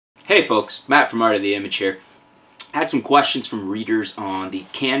Hey folks, Matt from Art of the Image here. Had some questions from readers on the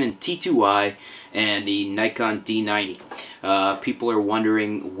Canon T2i and the Nikon D90. People are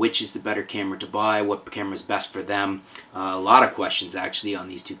wondering which is the better camera to buy, what camera is best for them. A lot of questions actually on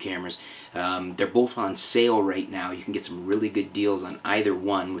these two cameras. They're both on sale right now. You can get some really good deals on either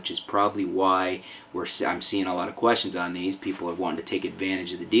one, which is probably why I'm seeing a lot of questions on these. People are wanting to take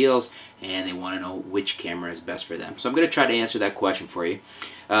advantage of the deals and they want to know which camera is best for them. So I'm going to try to answer that question for you.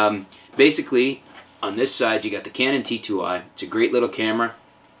 Basically, on this side, you got the Canon T2i. It's a great little camera.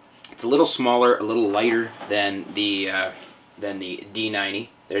 It's a little smaller, a little lighter than the D90.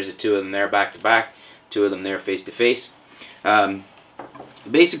 There's the two of them there back to back, two of them there face to face.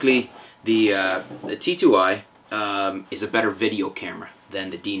 Basically, the T2i is a better video camera than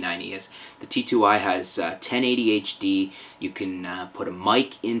the D90 is. The T2i has 1080 HD. You can put a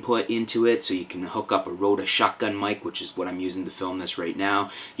mic input into it, so you can hook up a Rode shotgun mic, which is what I'm using to film this right now.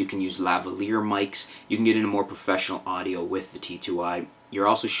 You can use lavalier mics. You can get into more professional audio with the T2i. You're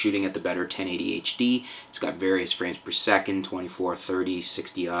also shooting at the better 1080 HD. It's got various frames per second, 24, 30,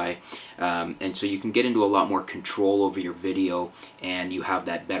 60i. And so you can get into a lot more control over your video, and you have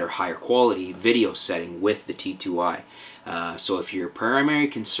that better, higher quality video setting with the T2i. So if your primary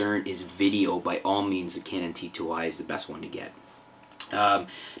concern is video, by all means the Canon T2i is the best one to get. Now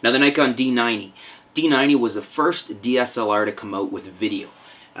the Nikon D90. D90 was the first DSLR to come out with video.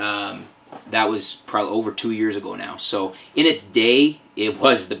 That was probably over 2 years ago now. So in its day, it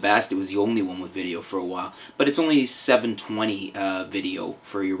was the best. It was the only one with video for a while. But it's only 720 video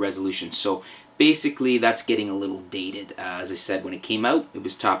for your resolution. So basically, that's getting a little dated. As I said, when it came out, it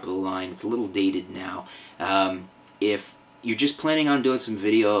was top of the line. It's a little dated now. If you're just planning on doing some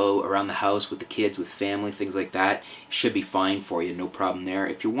video around the house with the kids, with family, things like that, it should be fine for you, no problem there.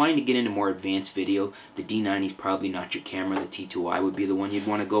 If you're wanting to get into more advanced video, the D90 is probably not your camera. The T2i would be the one you'd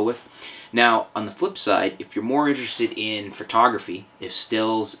want to go with. Now, on the flip side, if you're more interested in photography, if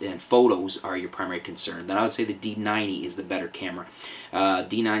stills and photos are your primary concern, then I would say the D90 is the better camera.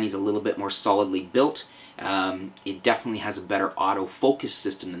 D90 is a little bit more solidly built. It definitely has a better autofocus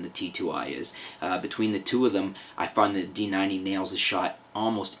system than the T2i is. Between the two of them, I find that the D90 nails the shot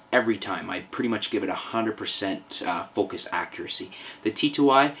almost every time. I pretty much give it 100% focus accuracy. The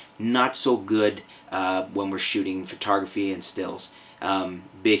T2i, not so good when we're shooting photography and stills.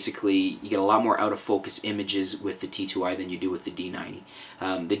 Basically, you get a lot more out of focus images with the T2i than you do with the D90.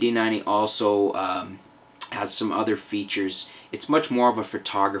 The D90 also has some other features. It's much more of a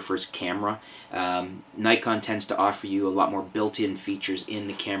photographer's camera. Nikon tends to offer you a lot more built-in features in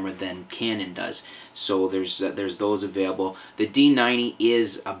the camera than Canon does. So there's those available. The D90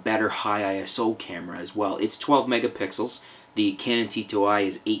 is a better high ISO camera as well. It's 12 megapixels. The Canon T2i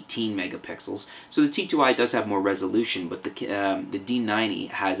is 18 megapixels. So the T2i does have more resolution, but the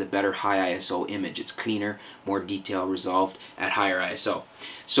D90 has a better high ISO image. It's cleaner, more detail resolved at higher ISO.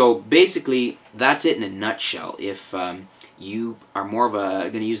 So basically, that's it in a nutshell. If you are more of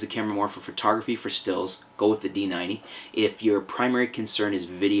going to use the camera more for photography, for stills, go with the D90. If your primary concern is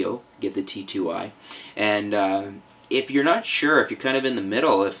video, get the T2i. And if you're not sure, if you're kind of in the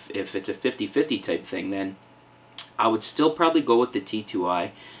middle, if it's a 50-50 type thing, then I would still probably go with the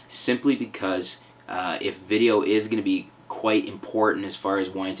T2i, simply because if video is going to be quite important as far as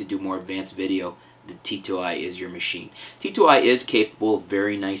wanting to do more advanced video, the T2i is your machine. T2i is capable of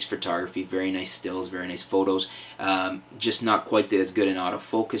very nice photography, very nice stills, very nice photos, just not quite as good an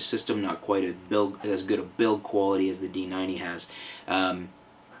autofocus system, not quite as good a build quality as the D90 has.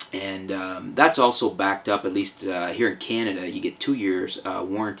 That's also backed up, at least here in Canada, you get 2 years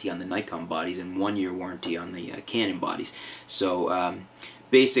warranty on the Nikon bodies and 1 year warranty on the Canon bodies. So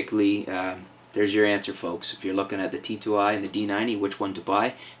basically, there's your answer, folks. If you're looking at the T2i and the D90, which one to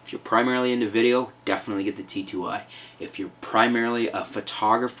buy? If you're primarily into video, definitely get the T2i. If you're primarily a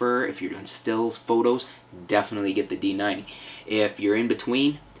photographer, if you're doing stills, photos, definitely get the D90. If you're in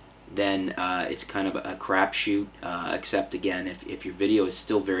between, then it's kind of a crapshoot, except again, if your video is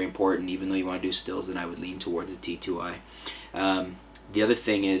still very important, even though you want to do stills, then I would lean towards the T2i. The other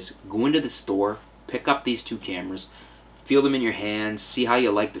thing is, go into the store, pick up these two cameras, feel them in your hands, see how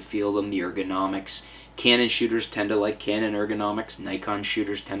you like to feel them, the ergonomics. Canon shooters tend to like Canon ergonomics. Nikon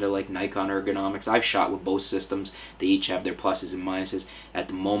shooters tend to like Nikon ergonomics. I've shot with both systems. They each have their pluses and minuses. At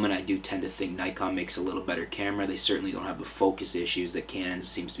the moment, I do tend to think Nikon makes a little better camera. They certainly don't have the focus issues that Canon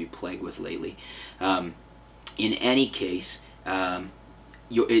seems to be plagued with lately. In any case, a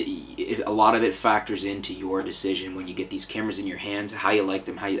lot of it factors into your decision when you get these cameras in your hands, how you like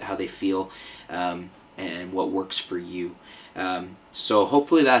them, how they feel. and what works for you. So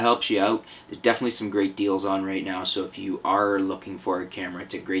hopefully that helps you out. There's definitely some great deals on right now, so if you are looking for a camera,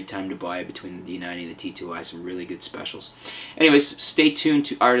 it's a great time to buy between the D90 and the T2i. Some really good specials. Anyways, stay tuned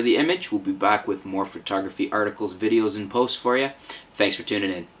to Art of the Image. We'll be back with more photography articles, videos, and posts for you. Thanks for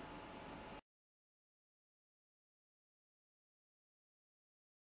tuning in.